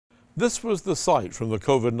This was the site from the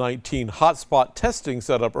COVID-19 hotspot testing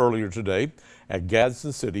set up earlier today at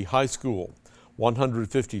Gadsden City High School.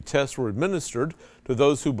 150 tests were administered to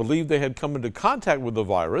those who believed they had come into contact with the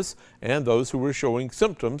virus and those who were showing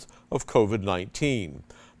symptoms of COVID-19.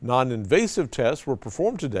 Non-invasive tests were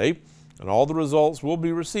performed today, and all the results will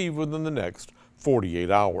be received within the next 48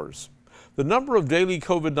 hours. The number of daily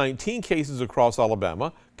COVID-19 cases across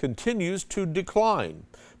Alabama continues to decline.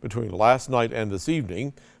 Between last night and this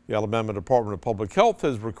evening, the Alabama Department of Public Health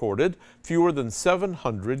has recorded fewer than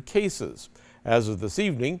 700 cases. As of this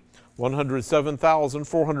evening,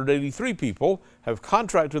 107,483 people have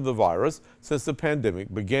contracted the virus since the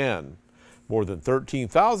pandemic began. More than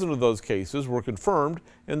 13,000 of those cases were confirmed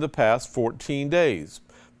in the past 14 days.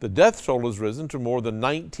 The death toll has risen to more than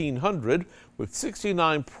 1,900, with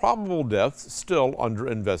 69 probable deaths still under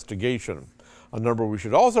investigation. A number we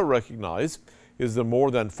should also recognize is the more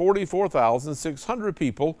than 44,600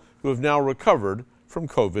 people who have now recovered from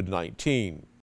COVID-19.